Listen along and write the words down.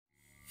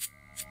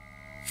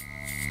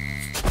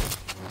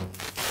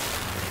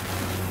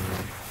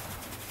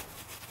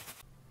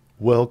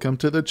Welcome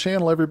to the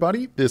channel,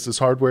 everybody. This is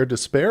Hardware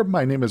Despair.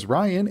 My name is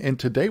Ryan, and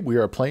today we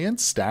are playing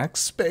Stack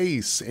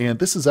Space, and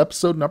this is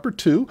episode number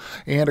 2.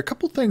 And a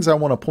couple things I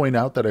want to point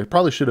out that I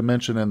probably should have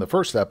mentioned in the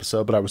first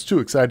episode, but I was too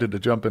excited to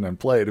jump in and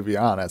play, to be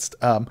honest.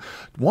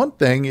 One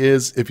thing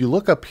is, if you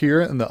look up here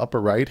in the upper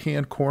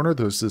right-hand corner,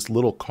 there's this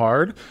little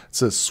card. It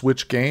says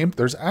Switch Game.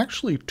 There's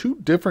actually 2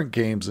 different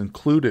games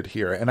included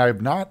here, and I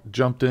have not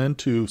jumped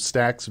into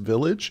Stack's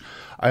Village.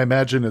 I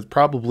imagine it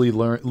probably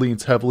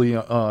leans heavily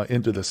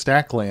into the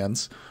Stacklands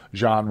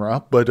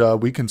genre,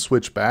 but we can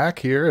switch back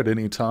here at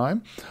any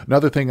time.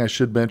 Another thing I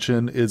should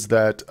mention is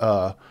that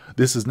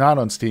this is not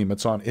on Steam,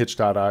 it's on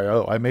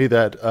itch.io. I made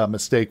that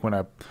mistake when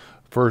I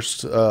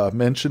first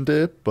mentioned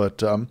it,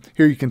 but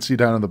here you can see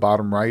down in the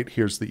bottom right,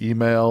 here's the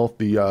email,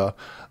 the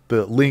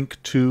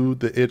link to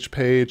the itch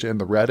page and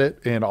the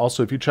Reddit, and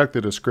also if you check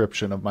the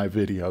description of my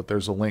video,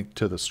 there's a link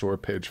to the store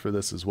page for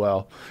this as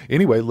well.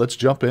 Anyway, let's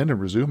jump in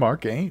and resume our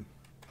game.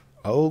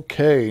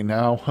 Okay,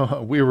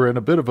 now we were in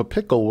a bit of a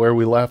pickle where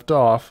we left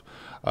off.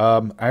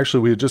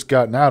 Actually, we had just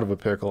gotten out of a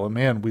pickle, and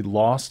man, we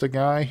lost a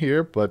guy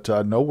here, but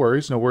no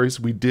worries, no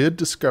worries. We did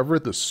discover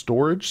the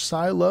storage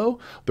silo,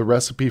 the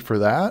recipe for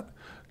that,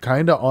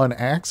 kind of on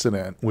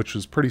accident, which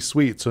was pretty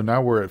sweet. So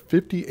now we're at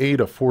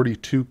 58 of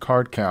 42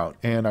 card count,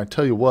 and I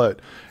tell you what,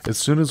 as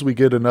soon as we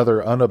get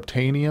another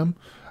unobtainium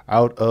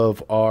out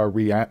of our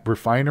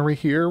refinery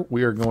here,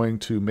 we are going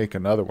to make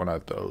another one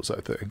of those. I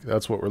think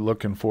that's what we're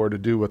looking for to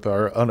do with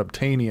our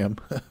unobtainium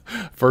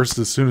first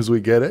as soon as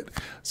we get it.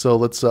 So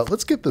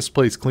let's get this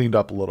place cleaned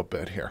up a little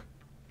bit here.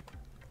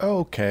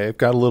 Okay, I've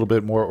got a little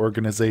bit more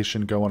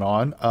organization going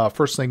on.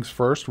 First things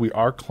first, we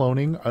are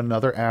cloning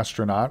another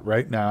astronaut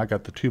right now. I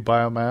got the 2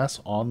 biomass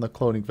on the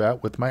cloning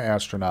vat with my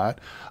astronaut.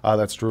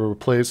 That's to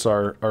replace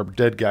our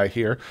dead guy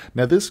here.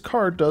 Now, this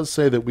card does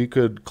say that we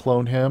could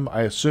clone him,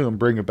 I assume,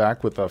 bring him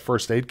back with a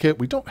first aid kit.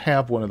 We don't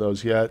have one of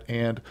those yet,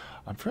 and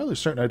I'm fairly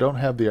certain I don't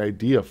have the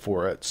idea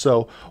for it.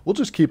 So we'll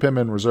just keep him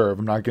in reserve.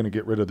 I'm not going to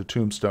get rid of the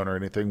tombstone or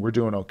anything. We're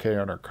doing okay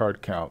on our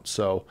card count.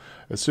 So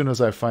as soon as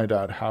I find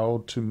out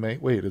how to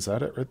make... Wait, is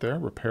that it right there?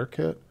 Repair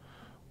kit?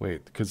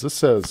 Wait, because this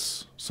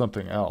says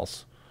something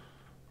else.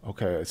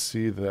 Okay, I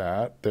see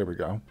that. There we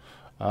go.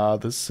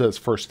 This says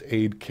first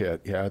aid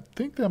kit. Yeah, I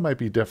think that might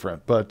be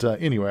different. But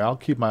anyway, I'll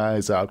keep my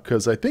eyes out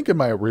because I think in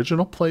my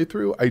original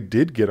playthrough, I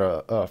did get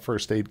a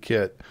first aid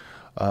kit.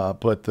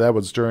 But that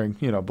was during,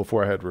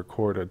 before I had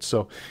recorded.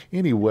 So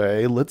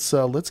anyway, let's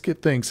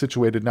get things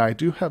situated. Now, I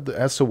do have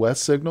the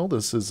SOS signal.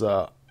 This is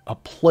a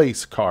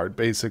place card,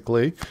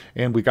 basically,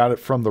 and we got it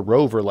from the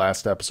rover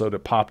last episode.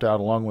 It popped out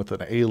along with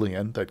an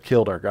alien that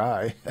killed our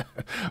guy.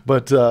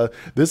 But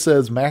this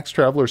says Max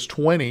Travelers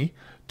 20.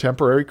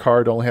 Temporary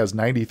card only has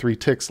 93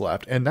 ticks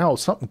left. And now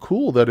something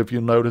cool that if you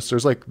notice,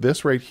 there's like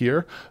this right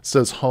here,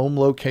 says home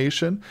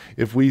location.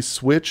 If we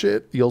switch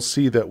it, you'll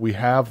see that we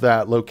have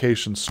that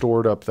location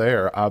stored up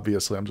there.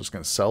 Obviously, I'm just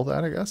going to sell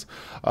that, I guess.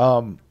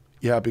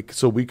 Yeah,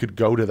 so we could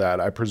go to that,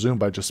 I presume,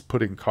 by just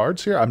putting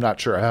cards here. I'm not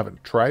sure. I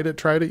haven't tried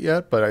it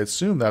yet, but I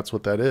assume that's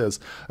what that is.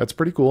 That's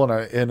pretty cool,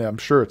 and I'm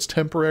sure it's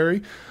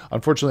temporary.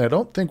 Unfortunately, I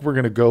don't think we're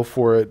going to go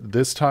for it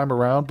this time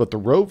around, but the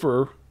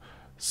rover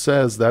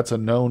says that's a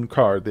known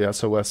card, the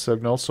SOS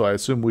signal, so I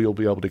assume we'll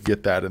be able to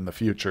get that in the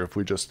future if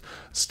we just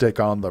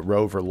stick on the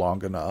rover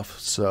long enough.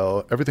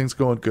 So everything's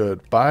going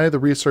good. Buy the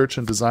research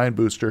and design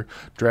booster.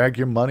 Drag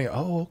your money.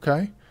 Oh,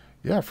 okay.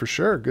 Yeah, for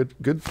sure.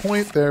 Good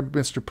point there,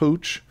 Mr.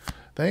 Pooch.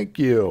 Thank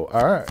you.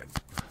 All right.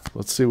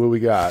 Let's see what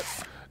we got.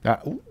 Now,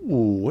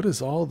 ooh, what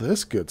is all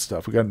this good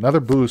stuff? We got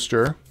another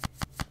booster.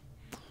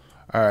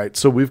 All right,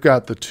 so we've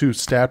got the 2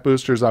 stat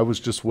boosters. I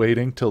was just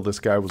waiting till this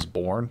guy was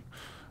born.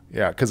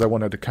 Yeah, because I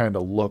wanted to kind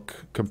of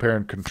compare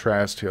and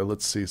contrast here.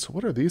 Let's see. So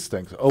what are these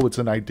things? Oh, it's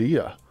an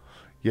idea.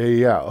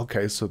 Yeah.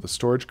 Okay, so the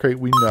storage crate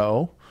we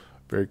know.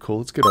 Very cool.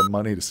 Let's get our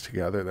money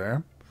together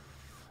there.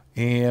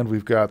 And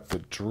we've got the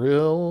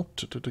drill.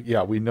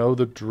 Yeah, we know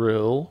the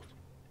drill.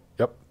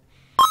 Yep.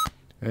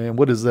 And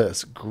what is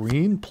this?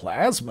 Green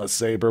plasma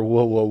saber.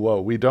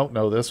 Whoa. We don't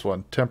know this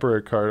one.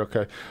 Temporary card.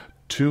 Okay.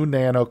 2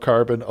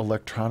 nanocarbon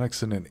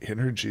electronics and an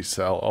energy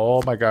cell.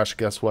 Oh my gosh,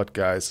 guess what,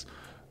 guys?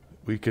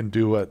 We can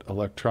do it.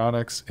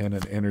 Electronics and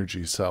an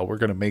energy cell. We're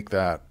going to make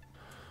that.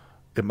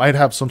 It might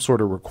have some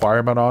sort of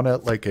requirement on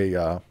it, like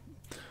a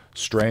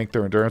strength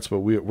or endurance, but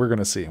we're going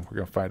to see. We're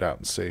going to find out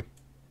and see.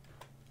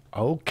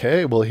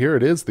 Okay, well, here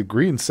it is, the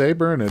green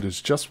saber, and it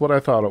is just what I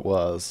thought it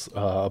was.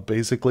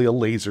 Basically a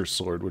laser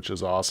sword, which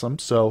is awesome.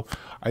 So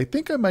I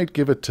think I might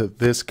give it to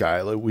this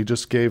guy. We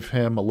just gave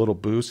him a little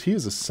boost. He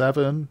is a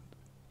 7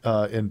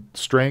 in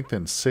strength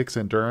and 6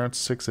 endurance,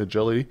 6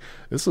 agility.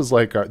 This is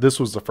like this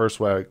was the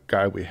first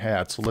guy we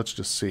had, so let's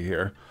just see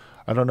here.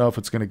 I don't know if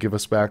it's going to give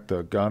us back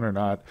the gun or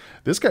not.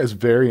 This guy's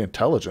very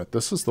intelligent.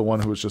 This is the one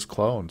who was just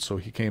cloned, so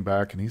he came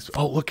back and he's...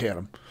 Oh, look at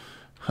him.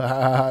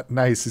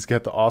 Nice, he's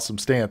got the awesome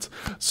stance.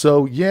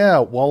 So yeah,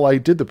 while I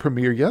did the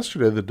premiere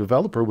yesterday, the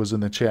developer was in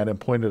the chat and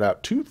pointed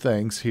out two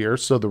things here.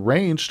 So the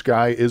ranged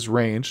guy is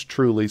ranged,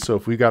 truly. So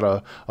if we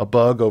got a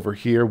bug over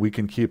here, we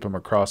can keep him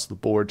across the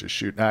board to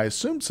shoot. Now I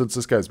assume since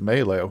this guy's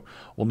melee,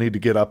 we'll need to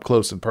get up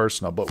close and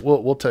personal, but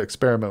we'll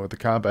experiment with the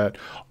combat.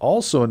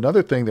 Also,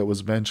 another thing that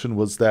was mentioned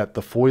was that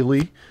the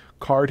foily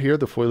card here,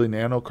 the foily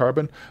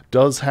nanocarbon,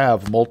 does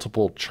have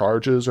multiple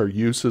charges or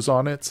uses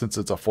on it since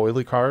it's a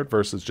foily card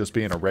versus just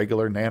being a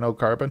regular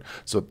nanocarbon.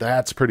 So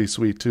that's pretty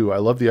sweet too. I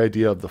love the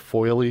idea of the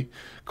foily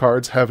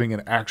cards having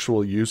an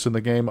actual use in the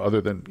game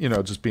other than, you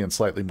know, just being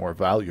slightly more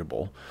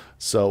valuable.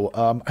 So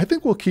I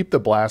think we'll keep the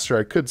blaster.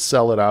 I could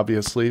sell it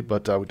obviously,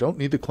 but we don't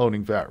need the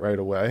cloning vat right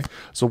away.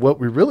 So what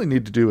we really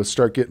need to do is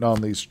start getting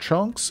on these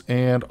chunks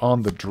and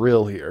on the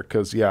drill here,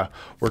 because yeah,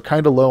 we're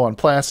kind of low on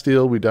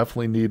plasteel. We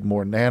definitely need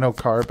more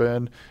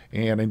nanocarbon,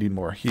 and I need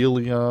more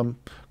helium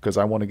because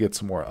I want to get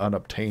some more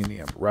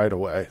unobtainium right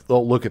away.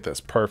 Oh, look at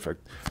this.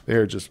 Perfect.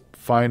 They're just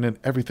finding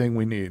everything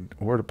we need.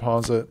 Ore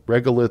deposit.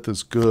 Regolith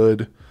is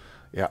good.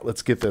 Yeah,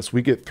 let's get this.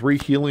 We get 3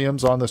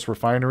 heliums on this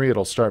refinery.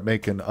 It'll start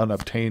making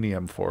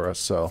unobtainium for us,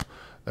 so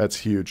that's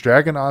huge.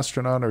 Dragon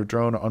astronaut or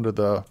drone under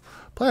the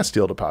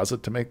plasteel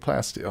deposit to make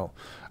plasteel.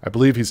 I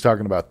believe he's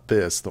talking about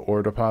this, the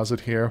ore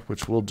deposit here,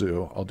 which we'll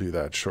do. I'll do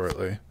that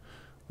shortly.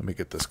 Let me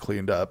get this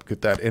cleaned up.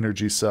 Get that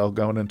energy cell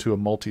going into a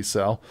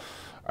multi-cell.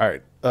 All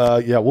right,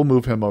 yeah, we'll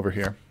move him over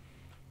here.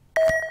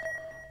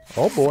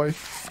 Oh boy,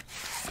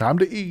 time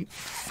to eat.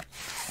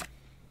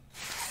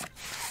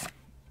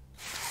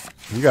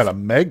 We got a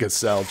mega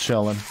cell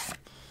chilling.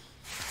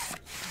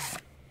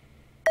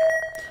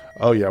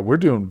 Oh yeah, we're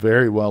doing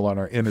very well on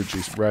our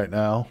energies right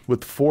now.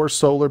 With 4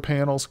 solar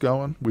panels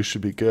going, we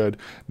should be good.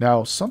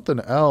 Now, something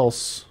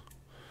else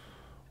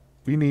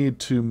we need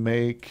to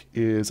make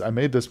is, I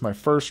made this my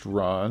first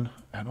run.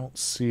 I don't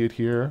see it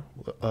here.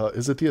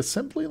 Is it the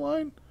assembly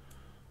line?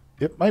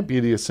 It might be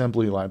the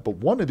assembly line, but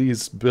one of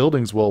these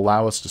buildings will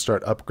allow us to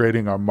start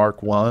upgrading our Mark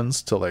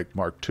 1s to like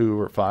Mark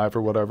 2 or 5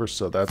 or whatever,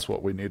 so that's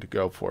what we need to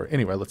go for.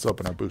 Anyway, let's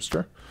open our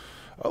booster.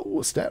 Oh,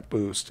 a stat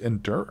boost.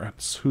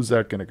 Endurance. Who's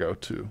that going to go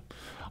to?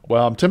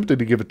 Well, I'm tempted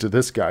to give it to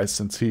this guy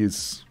since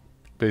he's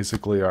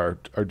basically our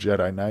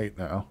Jedi Knight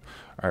now.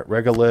 All right,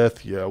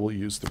 Regolith. Yeah, we'll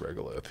use the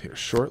Regolith here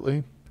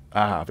shortly.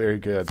 Ah, very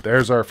good.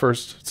 There's our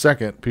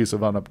second piece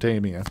of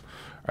unobtainium. All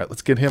right,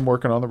 let's get him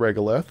working on the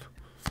Regolith.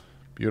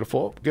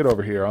 Beautiful. Get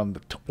over here on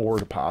the ore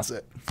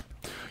deposit.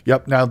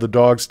 Yep, now the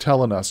dog's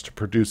telling us to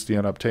produce the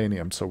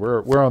unobtainium, so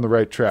we're on the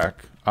right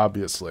track,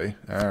 obviously.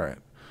 All right.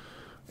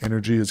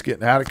 Energy is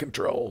getting out of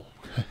control,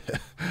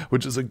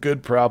 which is a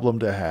good problem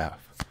to have.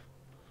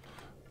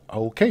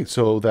 Okay,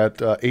 so that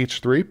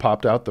H3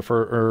 popped out the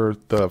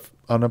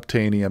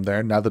unobtainium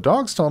there. Now the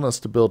dog's telling us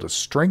to build a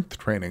strength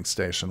training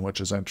station,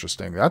 which is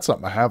interesting. That's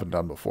something I haven't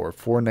done before.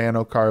 4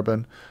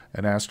 nanocarbon,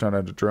 an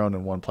astronaut, a drone,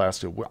 and 1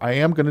 plasteel. I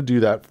am going to do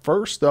that.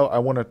 First, though, I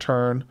want to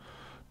turn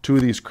 2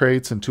 of these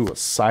crates into a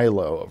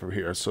silo over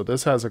here. So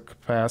this has a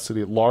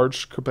capacity,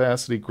 large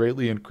capacity,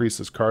 greatly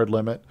increases card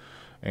limit.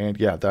 And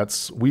yeah,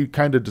 we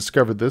kind of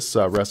discovered this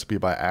recipe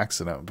by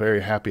accident.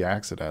 Very happy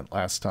accident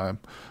last time.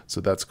 So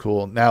that's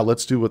cool. Now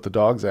let's do what the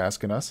dog's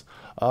asking us.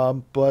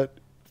 But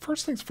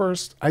first things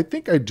first, I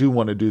think I do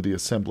want to do the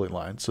assembly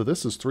line. So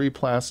this is 3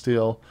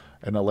 plasteel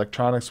and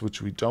electronics,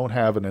 which we don't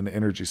have in an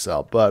energy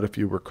cell. But if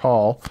you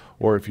recall,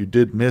 or if you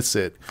did miss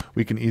it,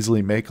 we can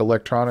easily make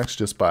electronics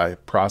just by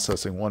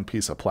processing 1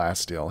 piece of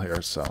plasteel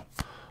here. So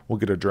we'll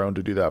get a drone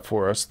to do that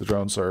for us. The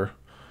drones are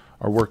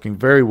working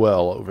very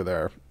well over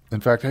there. In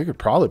fact, I could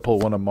probably pull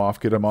one of them off,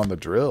 get them on the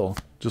drill,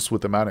 just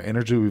with the amount of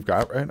energy we've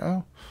got right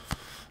now.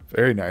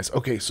 Very nice.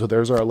 Okay, so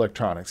there's our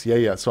electronics.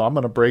 Yeah. So I'm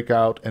going to break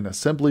out an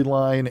assembly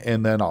line,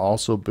 and then I'll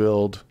also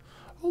build...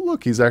 Oh,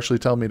 look, he's actually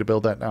telling me to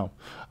build that now.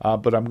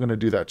 But I'm going to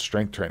do that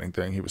strength training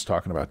thing he was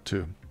talking about,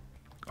 too.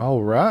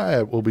 All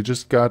right. Well, we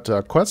just got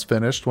quest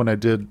finished when I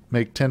did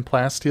make 10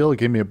 plasteel. It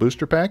gave me a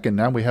booster pack, and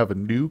now we have a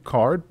new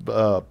card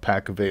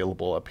pack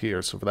available up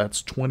here. So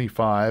that's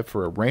 25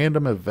 for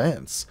random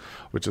events,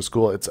 which is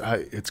cool.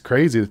 It's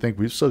crazy to think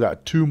we've still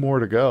got 2 more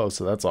to go,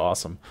 so that's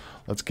awesome.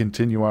 Let's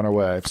continue on our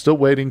way. I'm still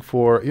waiting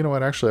for, you know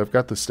what, actually, I've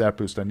got the stat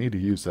boost. I need to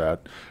use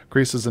that.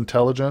 Increases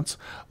intelligence.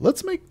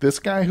 Let's make this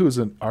guy who's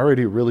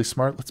already really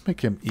smart, let's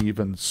make him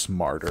even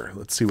smarter.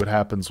 Let's see what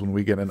happens when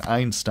we get an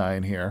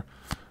Einstein here.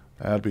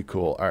 That'd be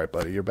cool. All right,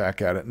 buddy, you're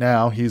back at it.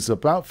 Now, he's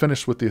about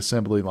finished with the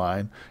assembly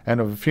line, and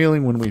I have a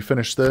feeling when we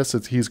finish this,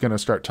 he's going to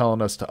start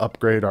telling us to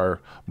upgrade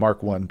our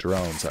Mark 1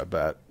 drones, I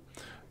bet.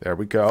 There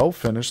we go.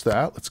 Finish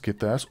that. Let's get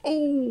this.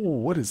 Oh,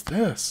 what is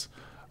this?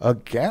 A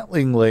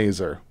Gatling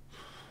laser.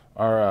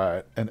 All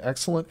right. An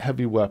excellent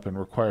heavy weapon.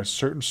 Requires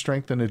certain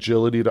strength and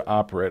agility to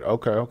operate.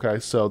 Okay.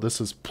 So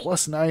this is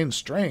 +9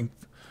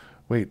 strength.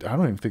 Wait, I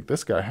don't even think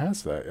this guy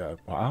has that yet.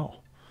 Wow.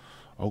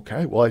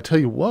 Okay. Well, I tell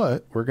you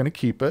what, we're going to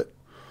keep it.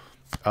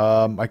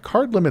 My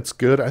card limit's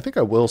good. I think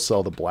I will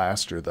sell the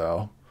blaster,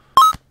 though.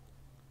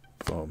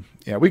 Boom.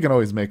 Yeah, we can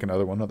always make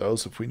another one of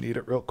those if we need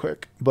it real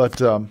quick. But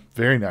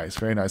very nice,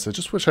 very nice. I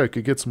just wish I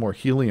could get some more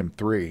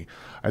helium-3.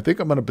 I think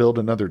I'm going to build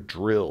another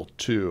drill,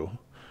 too.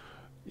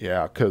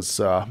 Yeah, because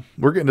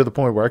we're getting to the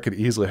point where I could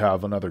easily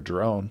have another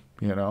drone,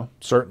 you know,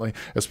 certainly.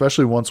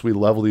 Especially once we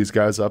level these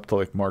guys up to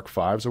like Mark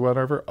 5s or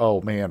whatever.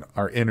 Oh, man,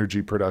 our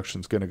energy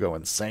production's going to go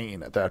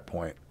insane at that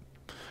point.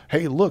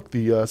 Hey, look,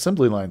 the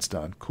assembly line's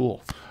done.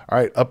 Cool. All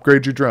right,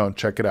 upgrade your drone.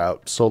 Check it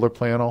out. Solar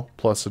panel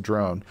plus a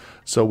drone.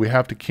 So we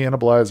have to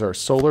cannibalize our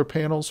solar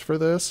panels for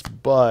this,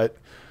 but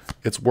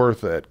it's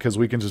worth it because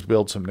we can just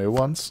build some new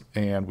ones,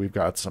 and we've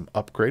got some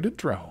upgraded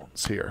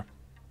drones here.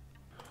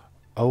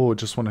 Oh,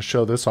 just want to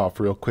show this off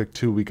real quick,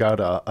 too. We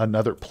got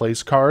another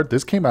place card.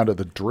 This came out of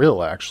the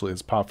drill, actually.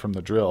 It's popped from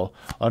the drill.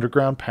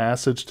 Underground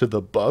passage to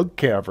the bug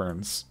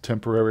caverns.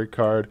 Temporary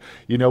card.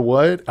 You know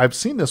what? I've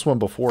seen this one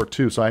before,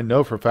 too, so I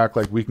know for a fact,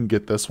 like, we can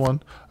get this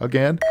one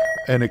again.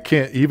 And it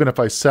can't, even if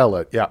I sell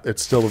it, yeah,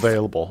 it's still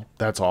available.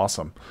 That's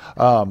awesome.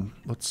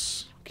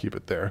 Let's keep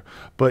it there.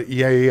 But,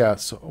 yeah.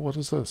 So, what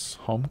is this?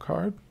 Home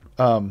card?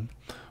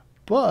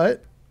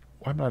 But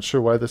I'm not sure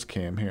why this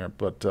came here,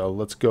 but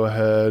let's go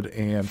ahead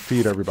and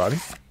feed everybody.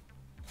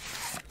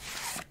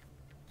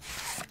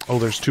 Oh,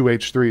 there's 2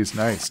 H3s.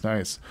 Nice,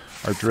 nice.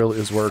 Our drill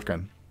is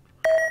working.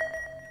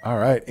 All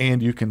right,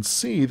 and you can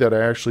see that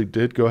I actually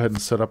did go ahead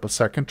and set up a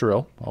second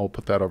drill. I'll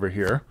put that over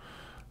here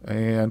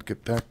and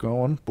get that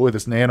going. Boy,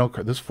 this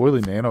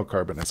foily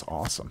nanocarbon is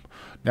awesome.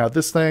 Now,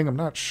 this thing, I'm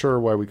not sure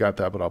why we got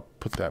that, but I'll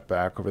put that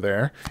back over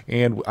there.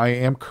 And I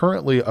am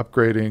currently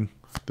upgrading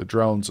the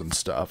drones and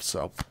stuff,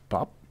 so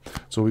pop.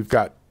 So we've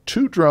got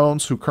 2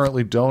 drones who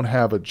currently don't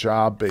have a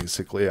job,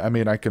 basically. I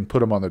mean, I can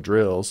put them on the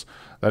drills.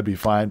 That'd be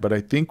fine. But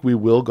I think we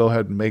will go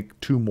ahead and make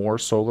 2 more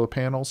solar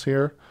panels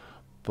here.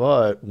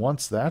 But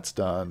once that's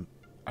done,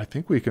 I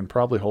think we can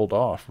probably hold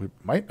off. We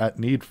might not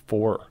need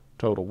 4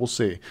 total. We'll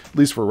see. At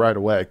least for right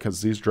away,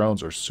 because these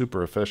drones are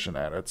super efficient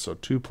at it. So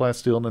 2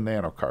 plasteel and a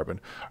nanocarbon.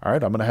 All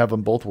right, I'm going to have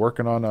them both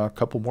working on a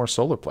couple more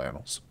solar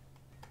panels.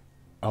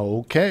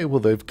 Okay, well,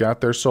 they've got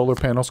their solar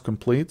panels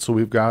complete, so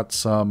we've got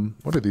some,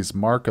 what are these,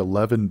 Mark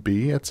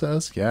 11B, it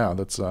says? Yeah,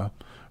 that's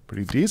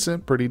pretty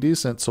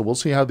decent, so we'll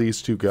see how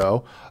these 2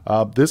 go.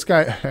 This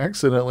guy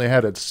accidentally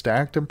had it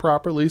stacked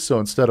improperly, so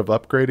instead of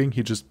upgrading,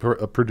 he just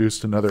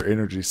produced another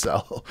energy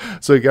cell.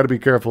 So you got to be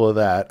careful of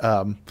that.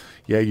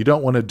 Yeah, you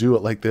don't want to do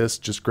it like this,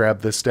 just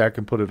grab this stack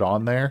and put it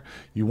on there.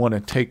 You want to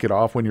take it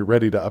off when you're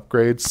ready to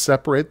upgrade,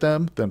 separate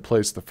them, then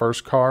place the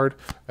first card,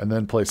 and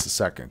then place the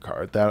second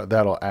card.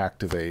 That'll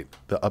activate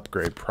the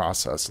upgrade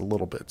process a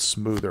little bit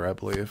smoother, I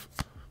believe.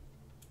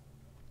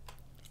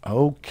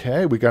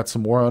 Okay, we got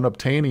some more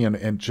unobtainium,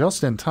 and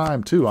just in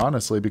time too,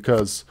 honestly,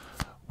 because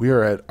we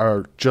are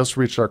at just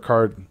reached our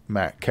card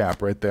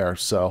cap right there.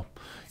 So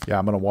yeah,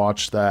 I'm gonna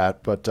watch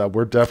that, but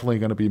we're definitely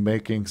gonna be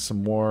making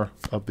some more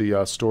of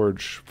the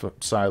storage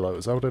silo.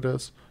 Is that what it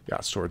is? Yeah,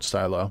 storage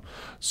silo.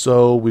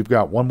 So we've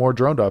got 1 more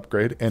drone to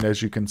upgrade, and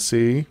as you can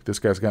see, this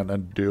guy's got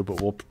nothing to do,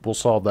 but we'll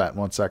solve that in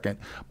 1 second.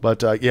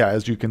 But yeah,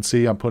 as you can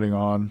see, I'm putting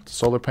on the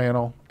solar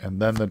panel and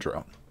then the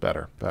drone.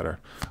 Better.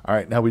 All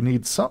right, now we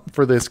need something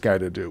for this guy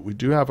to do. We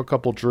do have a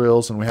couple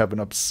drills, and we have an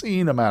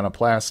obscene amount of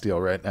plasteel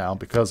right now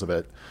because of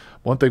it.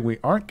 One thing we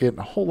aren't getting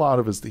a whole lot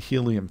of is the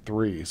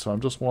helium-3, so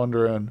I'm just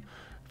wondering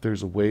if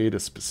there's a way to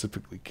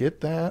specifically get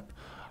that.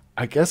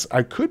 I guess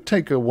I could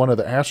take one of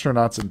the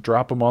astronauts and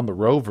drop him on the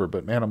rover,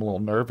 but man, I'm a little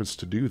nervous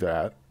to do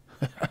that.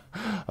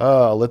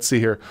 Let's see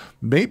here.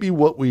 Maybe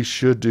what we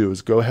should do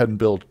is go ahead and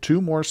build 2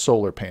 more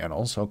solar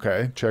panels.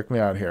 Okay, check me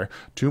out here.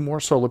 2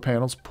 more solar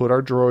panels, put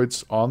our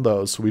droids on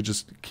those, so we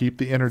just keep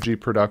the energy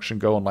production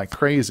going like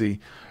crazy,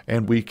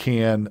 and we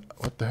can,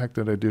 what the heck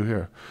did I do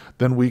here?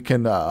 Then we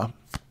can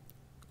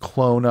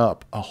clone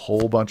up a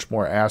whole bunch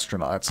more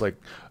astronauts, like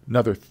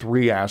another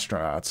 3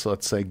 astronauts,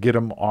 let's say, get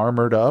them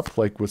armored up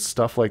like with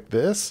stuff like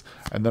this,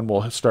 and then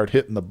we'll start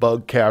hitting the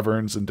bug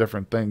caverns and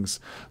different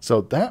things.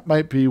 So that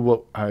might be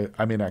what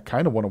I mean, I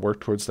kind of want to work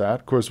towards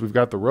that. Of course, we've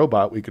got the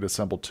robot we could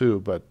assemble too,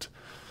 but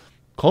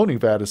cloning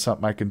vat is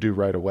something I can do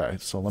right away.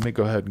 So let me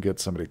go ahead and get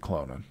somebody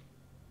cloning.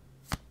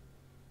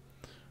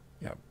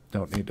 Yeah,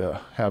 don't need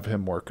to have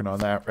him working on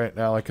that right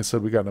now. Like I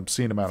said, we got an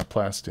obscene amount of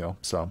plasteel,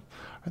 so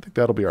I think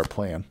that'll be our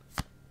plan.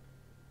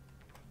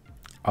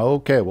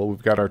 Okay, well,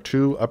 we've got our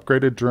 2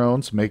 upgraded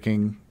drones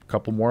making a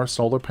couple more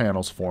solar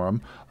panels for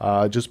him.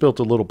 Just built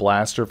a little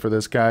blaster for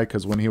this guy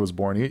because when he was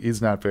born,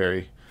 he's not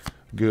very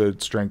good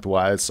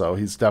strength-wise, so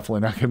he's definitely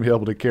not going to be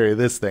able to carry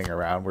this thing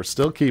around. We're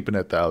still keeping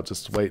it, though,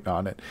 just waiting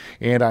on it.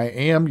 And I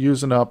am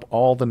using up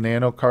all the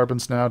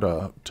nanocarbons now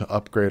to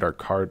upgrade our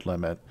card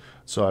limit.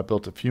 So I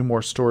built a few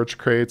more storage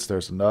crates.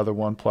 There's another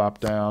one plopped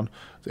down.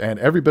 And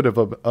every bit of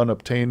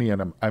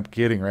unobtainium I'm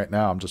getting right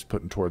now, I'm just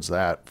putting towards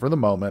that. For the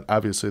moment,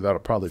 obviously that'll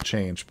probably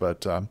change.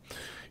 But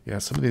yeah,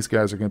 some of these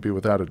guys are going to be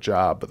without a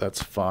job, but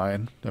that's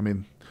fine. I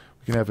mean,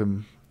 we can have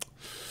him.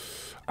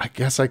 I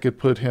guess I could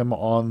put him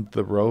on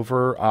the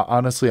rover.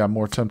 Honestly, I'm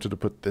more tempted to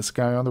put this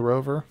guy on the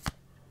rover.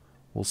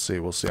 We'll see.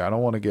 I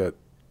don't want to get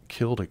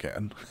killed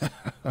again.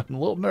 I'm a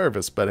little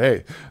nervous, but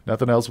hey,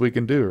 nothing else we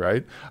can do,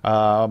 right?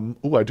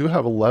 Ooh, I do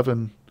have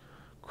 11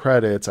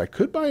 credits. I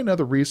could buy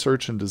another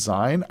research and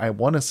design. I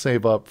want to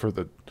save up for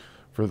the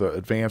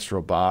advanced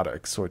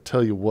robotics. So I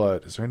tell you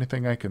what, is there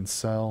anything I can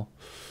sell?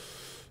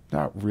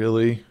 Not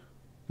really.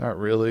 Not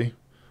really.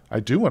 I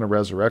do want to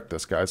resurrect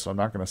this guy, so I'm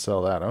not going to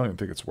sell that. I don't even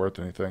think it's worth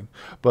anything.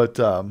 But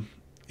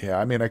yeah,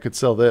 I mean, I could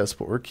sell this,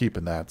 but we're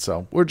keeping that.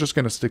 So we're just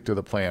going to stick to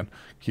the plan,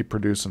 keep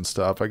producing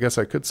stuff. I guess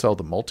I could sell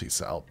the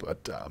multi-cell,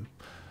 but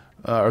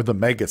or the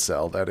mega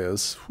cell, that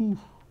is. Whew.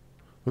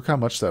 Look how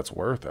much that's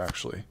worth,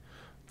 actually.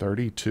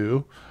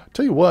 32.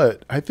 Tell you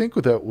what, I think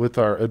with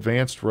our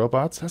advanced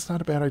robots, that's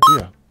not a bad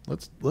idea.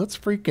 Let's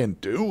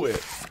freaking do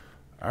it.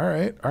 All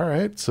right, all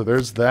right. So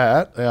there's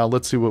that. Now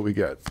let's see what we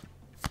get.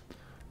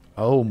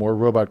 Oh, more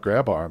robot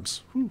grab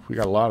arms. Whew, we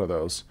got a lot of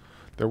those.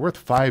 They're worth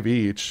 5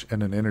 each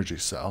and an energy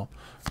cell.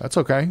 That's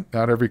okay.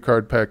 Not every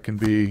card pack can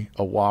be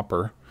a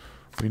whopper.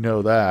 We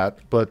know that.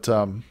 But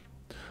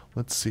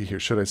let's see here.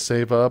 Should I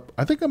save up?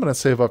 I think I'm going to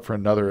save up for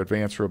another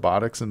advanced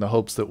robotics in the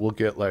hopes that we'll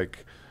get,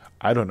 like,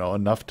 I don't know,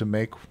 enough to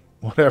make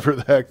whatever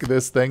the heck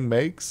this thing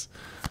makes.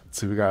 Let's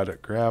see. We got a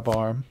grab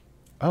arm.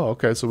 Oh,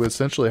 okay. So we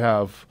essentially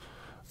have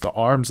the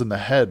arms and the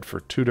head for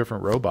 2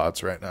 different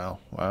robots right now.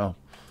 Wow.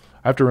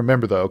 I have to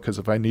remember, though, because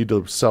if I need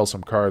to sell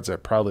some cards, I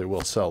probably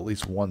will sell at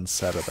least 1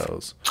 set of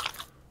those.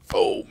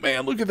 Oh,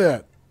 man, look at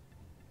that.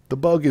 The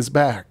bug is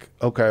back.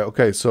 Okay,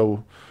 okay,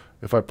 so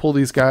if I pull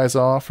these guys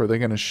off, are they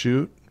going to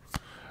shoot?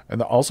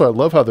 And also, I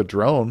love how the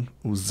drone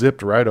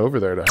zipped right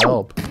over there to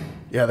help.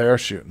 Yeah, they are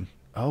shooting.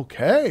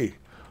 Okay.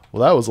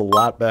 Well, that was a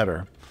lot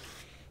better.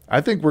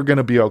 I think we're going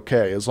to be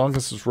okay, as long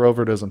as this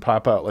rover doesn't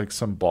pop out like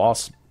some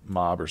boss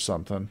mob or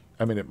something.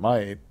 I mean, it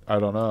might. I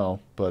don't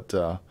know, but...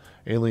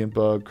 Alien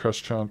Bug,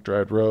 Crushed Chunk,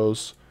 Dried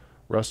Rose,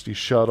 Rusty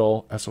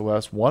Shuttle,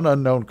 SOS. 1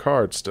 unknown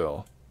card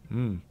still.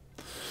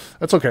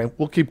 That's okay.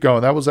 We'll keep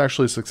going. That was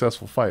actually a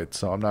successful fight,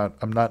 so I'm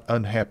not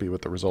unhappy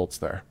with the results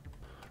there.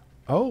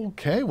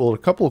 Okay, well, a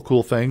couple of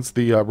cool things.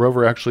 The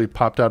rover actually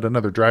popped out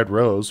another Dried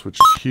Rose, which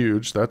is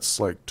huge. That's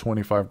like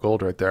 25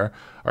 gold right there,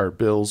 or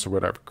bills or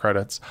whatever,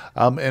 credits.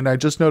 And I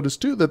just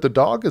noticed, too, that the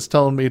dog is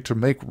telling me to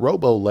make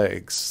robo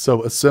legs.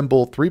 So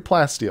assemble 3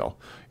 plasteel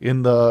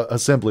in the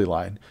assembly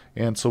line.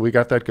 And so we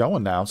got that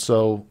going now.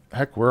 So,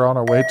 heck, we're on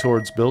our way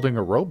towards building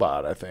a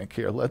robot, I think.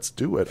 Here, let's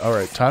do it. All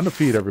right, time to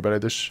feed everybody.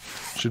 This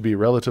should be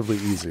relatively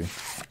easy.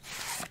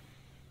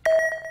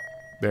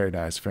 Very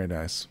nice, very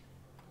nice.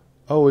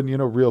 Oh, and, you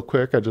know, real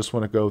quick, I just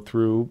want to go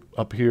through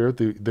up here.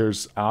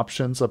 There's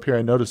options up here.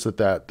 I noticed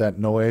that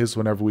noise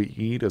whenever we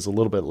eat is a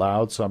little bit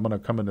loud, so I'm going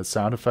to come into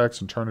sound effects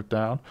and turn it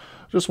down.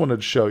 Just wanted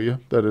to show you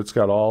that it's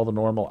got all the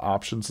normal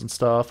options and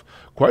stuff.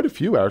 Quite a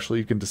few, actually.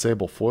 You can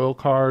disable foil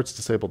cards,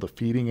 disable the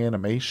feeding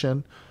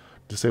animation,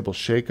 disable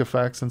shake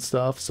effects and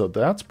stuff. So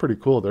that's pretty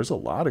cool. There's a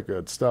lot of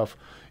good stuff.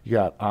 You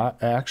got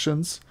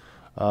actions.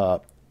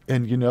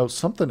 And, you know,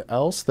 something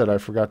else that I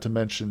forgot to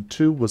mention,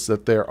 too, was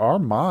that there are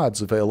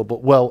mods available.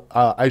 Well,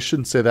 I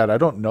shouldn't say that. I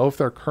don't know if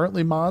they're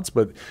currently mods,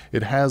 but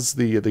it has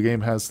the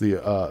game has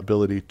the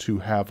ability to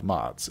have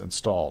mods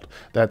installed.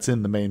 That's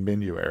in the main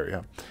menu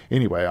area.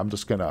 Anyway, I'm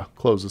just going to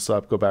close this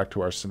up, go back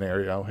to our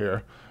scenario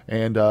here.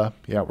 And,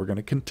 yeah, we're going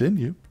to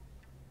continue.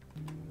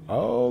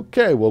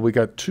 Okay, well, we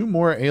got 2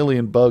 more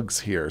alien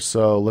bugs here.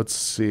 So let's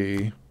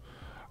see.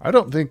 I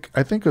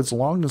think as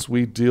long as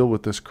we deal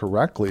with this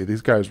correctly,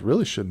 these guys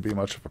really shouldn't be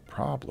much of a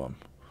problem.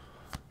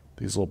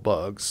 These little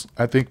bugs.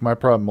 I think my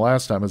problem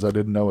last time is I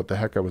didn't know what the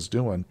heck I was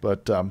doing.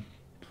 But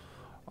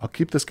I'll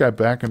keep this guy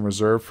back in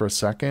reserve for a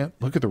second.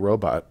 Look at the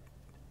robot.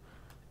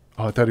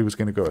 Oh, I thought he was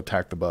going to go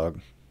attack the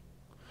bug.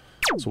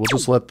 So we'll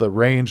just let the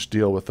range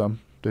deal with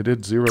them. They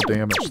did 0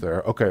 damage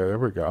there. Okay, there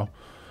we go.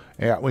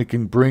 Yeah, we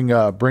can bring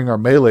our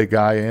melee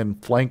guy in,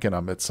 flanking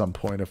him at some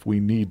point if we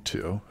need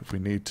to.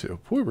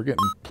 Boy, we're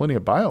getting plenty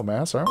of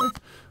biomass, aren't we?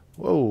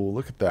 Whoa,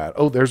 look at that.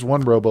 Oh, there's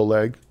 1 robo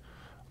leg.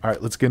 All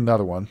right, let's get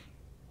another one.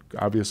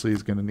 Obviously,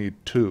 he's going to need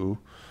 2.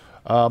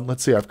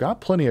 Let's see. I've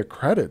got plenty of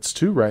credits,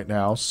 too, right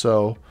now.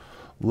 So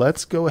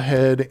let's go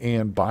ahead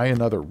and buy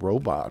another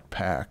robot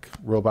pack.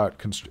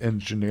 Robot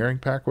engineering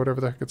pack,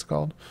 whatever the heck it's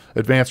called.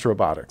 Advanced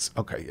robotics.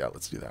 Okay, yeah,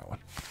 let's do that one.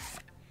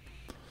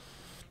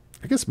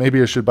 I guess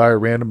maybe I should buy a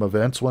random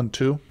events one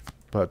too,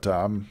 but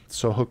I'm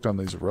so hooked on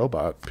these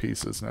robot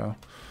pieces now.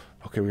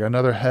 Okay, we got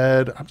another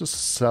head. I'll just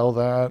sell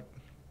that.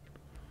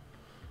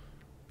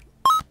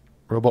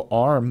 Robo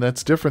arm,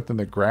 that's different than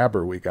the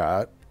grabber we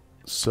got.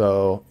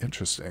 So,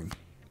 interesting.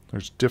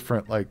 There's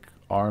different, like,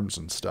 arms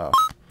and stuff.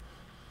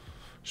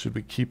 Should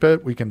we keep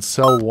it? We can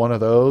sell 1 of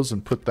those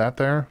and put that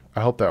there.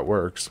 I hope that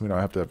works. We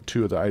don't have to have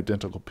 2 of the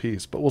identical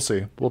piece, but we'll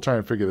see. We'll try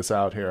and figure this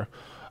out here.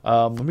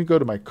 Let me go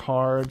to my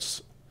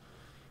cards.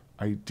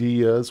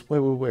 Ideas.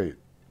 Wait.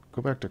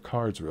 Go back to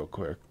cards real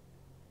quick.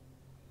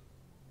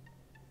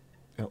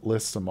 It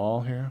lists them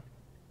all here.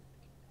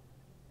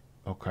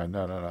 Okay,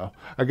 no.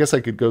 I guess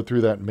I could go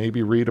through that and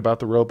maybe read about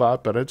the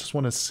robot, but I just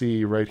want to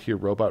see right here,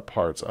 robot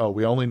parts. Oh,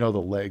 we only know the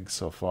legs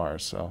so far,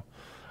 so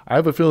I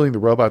have a feeling the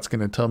robot's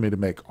going to tell me to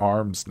make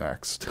arms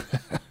next.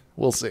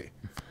 We'll see.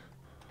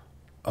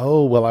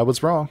 Oh, well, I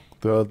was wrong.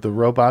 The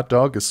robot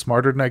dog is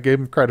smarter than I gave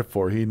him credit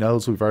for. He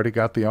knows we've already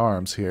got the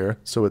arms here.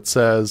 So it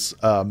says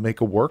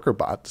make a worker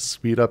bot to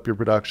speed up your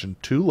production.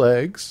 2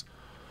 legs.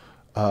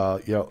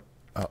 Yeah.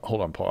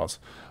 Hold on, pause.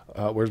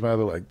 Where's my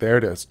other leg? There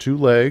it is. 2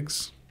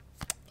 legs.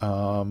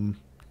 2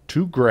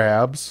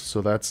 grabs.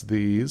 So that's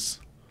these.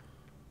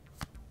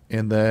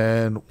 And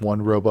then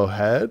 1 robo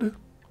head.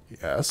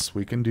 Yes,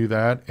 we can do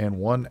that. And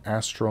 1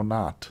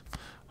 astronaut.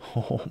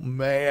 Oh,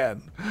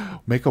 man.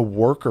 Make a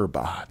worker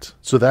bot.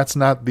 So that's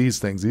not these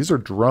things. These are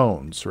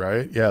drones,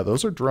 right? Yeah,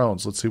 those are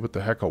drones. Let's see what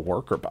the heck a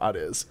worker bot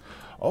is.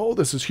 Oh,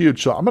 this is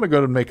huge. So I'm going to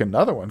go and make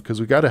another one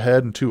because we got a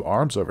head and 2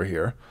 arms over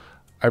here.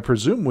 I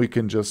presume we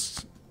can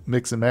just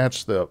mix and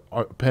match the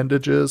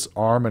appendages,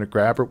 arm, and a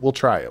grabber. We'll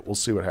try it. We'll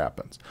see what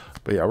happens.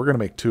 But yeah, we're going to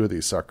make 2 of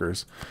these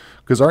suckers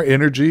because our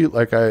energy,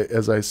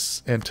 as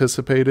I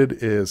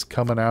anticipated, is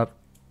coming out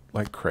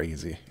like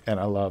crazy. And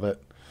I love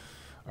it.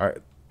 All right.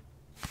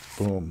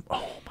 Boom.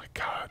 Oh my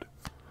God.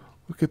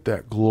 Look at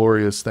that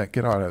glorious thing.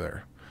 Get out of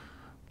there.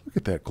 Look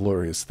at that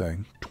glorious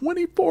thing.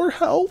 24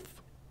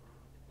 health?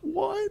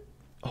 What?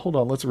 Hold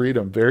on, let's read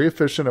him. Very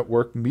efficient at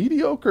work,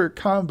 mediocre at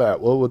combat.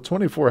 Well, with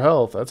 24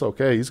 health, that's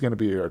okay. He's going to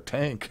be our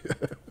tank.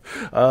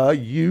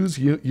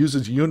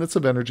 Uses units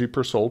of energy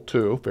per soul,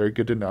 2. Very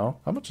good to know.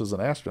 How much does an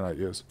astronaut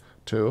use?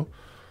 2.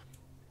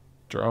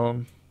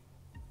 Drone.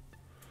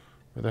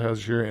 Where the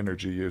hell's your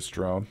energy use,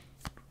 drone?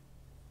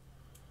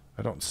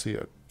 I don't see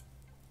it.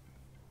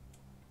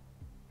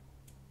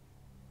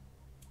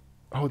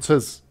 Oh, it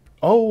says...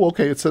 Oh,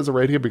 okay. It says it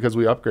right here because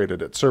we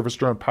upgraded it. Service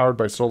drone powered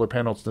by solar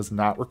panels does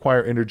not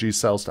require energy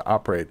cells to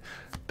operate.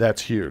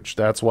 That's huge.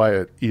 That's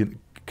why it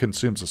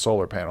consumes a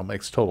solar panel.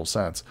 Makes total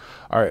sense.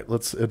 All right,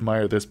 let's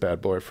admire this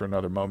bad boy for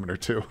another moment or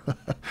 2.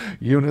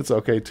 Units,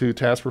 okay, 2.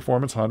 Task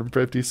performance,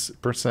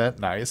 150%.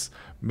 Nice.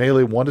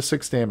 Melee, 1 to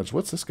 6 damage.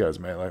 What's this guy's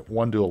melee?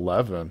 1 to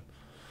 11.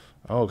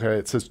 Okay,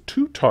 it says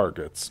 2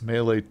 targets.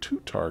 Melee,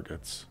 2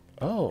 targets.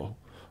 Oh,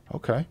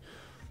 okay.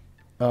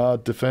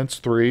 Defense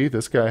 3.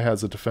 This guy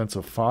has a defense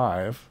of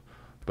 5.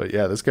 But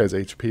yeah, this guy's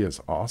HP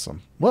is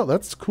awesome. Well,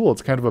 that's cool.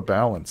 It's kind of a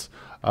balance.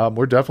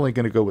 We're definitely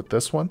going to go with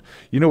this one.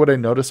 You know what I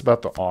notice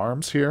about the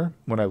arms here?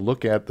 When I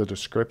look at the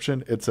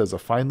description, it says a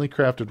finely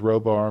crafted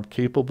robo arm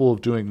capable of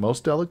doing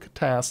most delicate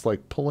tasks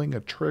like pulling a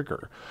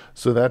trigger.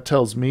 So that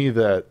tells me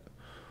that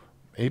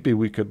maybe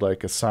we could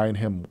like assign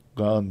him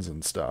guns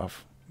and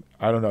stuff.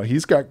 I don't know.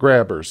 He's got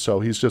grabbers, so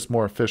he's just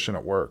more efficient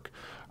at work.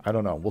 I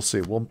don't know. We'll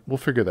see. We'll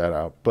figure that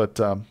out. But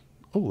oh,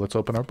 let's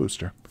open our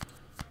booster.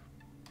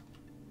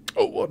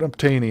 Oh, what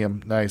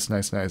obtainium. Nice,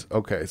 nice, nice.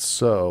 Okay,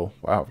 so,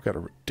 wow, I've got a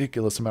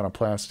ridiculous amount of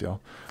plasteel.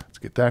 Let's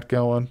get that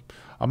going.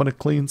 I'm going to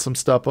clean some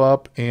stuff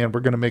up, and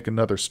we're going to make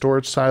another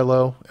storage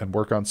silo and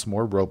work on some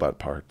more robot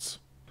parts.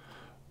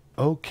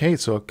 Okay,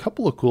 so a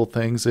couple of cool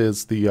things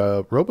is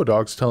the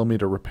Robodog's telling me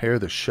to repair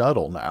the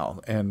shuttle now,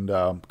 and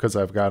because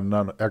I've got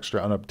an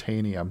extra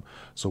unobtainium.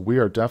 So we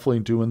are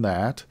definitely doing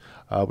that.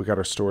 We got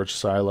our storage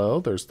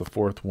silo. There's the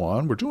 4th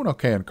one. We're doing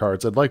okay on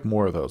cards. I'd like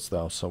more of those,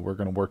 though, so we're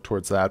going to work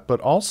towards that. But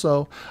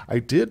also, I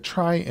did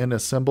try and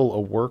assemble a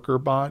worker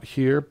bot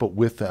here, but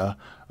with a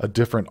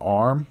different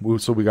arm.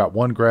 So we got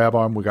 1 grab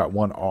arm, we got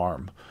 1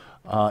 arm,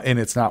 and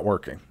it's not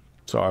working.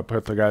 So I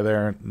put the guy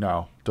there.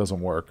 No,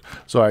 doesn't work.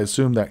 So I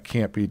assume that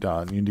can't be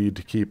done. You need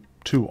to keep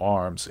 2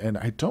 arms. And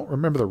I don't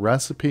remember the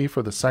recipe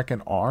for the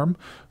 2nd arm.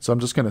 So I'm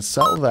just going to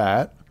sell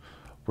that.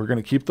 We're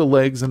going to keep the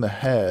legs and the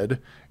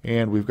head.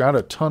 And we've got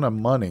a ton of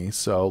money.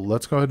 So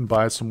let's go ahead and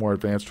buy some more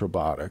advanced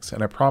robotics.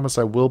 And I promise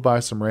I will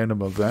buy some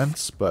random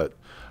events. But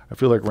I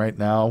feel like right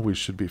now we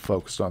should be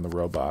focused on the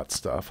robot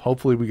stuff.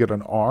 Hopefully we get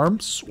an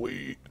arm.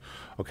 Sweet.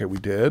 Okay, we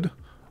did.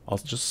 I'll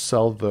just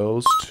sell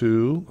those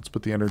 2. Let's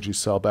put the energy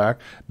cell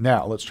back.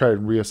 Now, let's try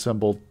and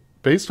reassemble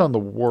based on the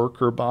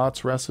worker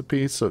bots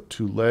recipe. So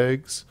 2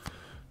 legs,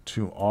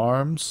 2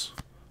 arms,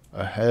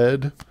 a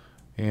head,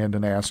 and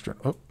an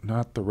astronaut. Oh,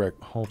 not the rec.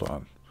 Hold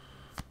on.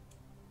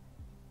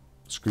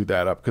 Screwed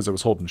that up because I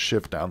was holding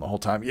shift down the whole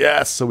time.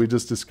 Yes, so we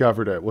just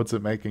discovered it. What's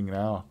it making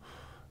now?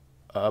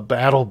 A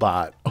battle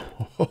bot.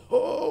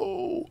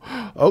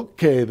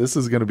 Okay, this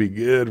is going to be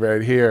good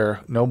right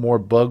here. No more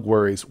bug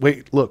worries.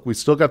 Wait, look, we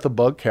still got the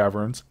bug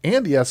caverns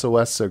and the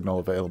SOS signal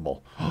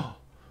available.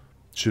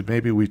 Should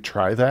maybe we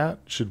try that?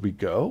 Should we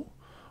go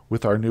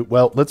with our new...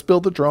 Well, let's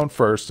build the drone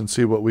first and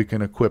see what we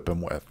can equip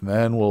him with. And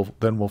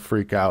then we'll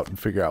freak out and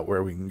figure out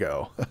where we can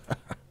go.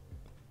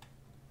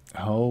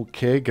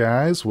 Okay,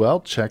 guys.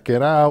 Well, check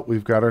it out.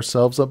 We've got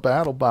ourselves a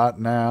battle bot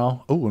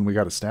now. Oh, and we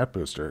got a stat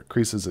booster.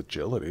 Increases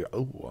agility.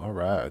 Oh, all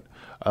right.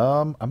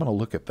 I'm going to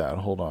look at that.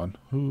 Hold on.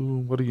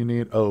 Ooh, what do you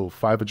need? Oh,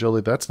 5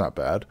 agility. That's not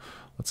bad.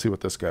 Let's see what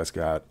this guy's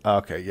got.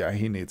 Okay, yeah,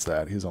 he needs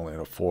that. He's only at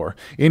a 4.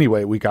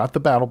 Anyway, we got the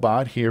battle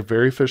bot here.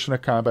 Very efficient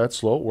at combat.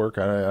 Slow at work.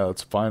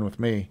 It's fine with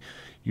me.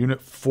 Unit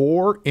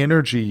 4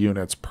 energy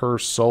units per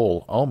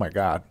soul. Oh, my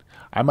God.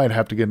 I might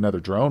have to get another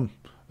drone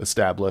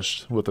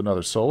established with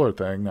another solar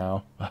thing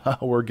now.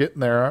 We're getting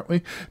there, aren't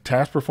we?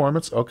 Task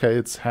performance, okay,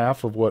 it's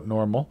half of what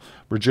normal.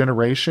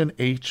 Regeneration,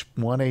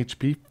 1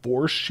 HP.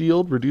 Force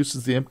shield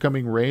reduces the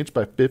incoming range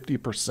by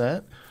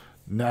 50%.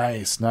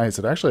 Nice, nice.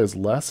 It actually has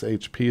less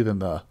HP than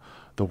the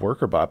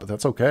worker bot, but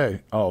that's okay.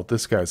 Oh,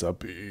 this guy's a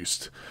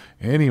beast.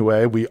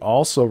 Anyway, we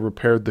also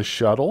repaired the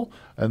shuttle,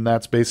 and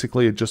that's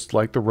basically just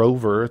like the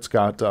rover. It's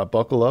got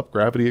buckle up,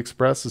 Gravity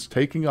Express is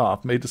taking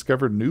off, may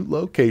discover new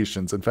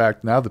locations. In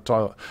fact, now the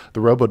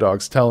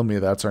RoboDog's telling me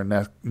that's our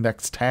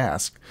next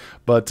task.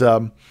 But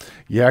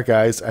yeah,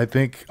 guys, I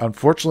think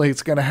unfortunately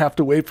it's going to have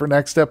to wait for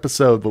next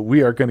episode, but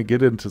we are going to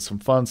get into some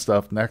fun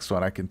stuff next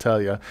one, I can tell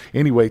you.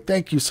 Anyway,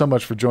 thank you so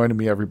much for joining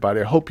me,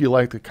 everybody. I hope you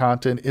like the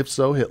content. If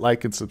so, hit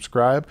like and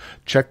subscribe.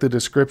 Check the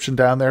description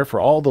down there for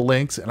all the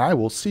links, and I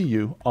will see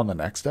you on the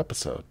next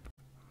episode.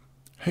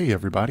 Hey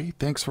everybody,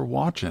 thanks for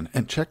watching,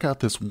 and check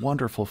out this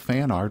wonderful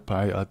fan art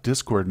by a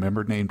Discord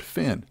member named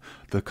Finn.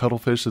 The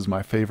cuttlefish is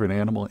my favorite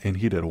animal, and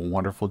he did a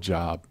wonderful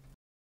job.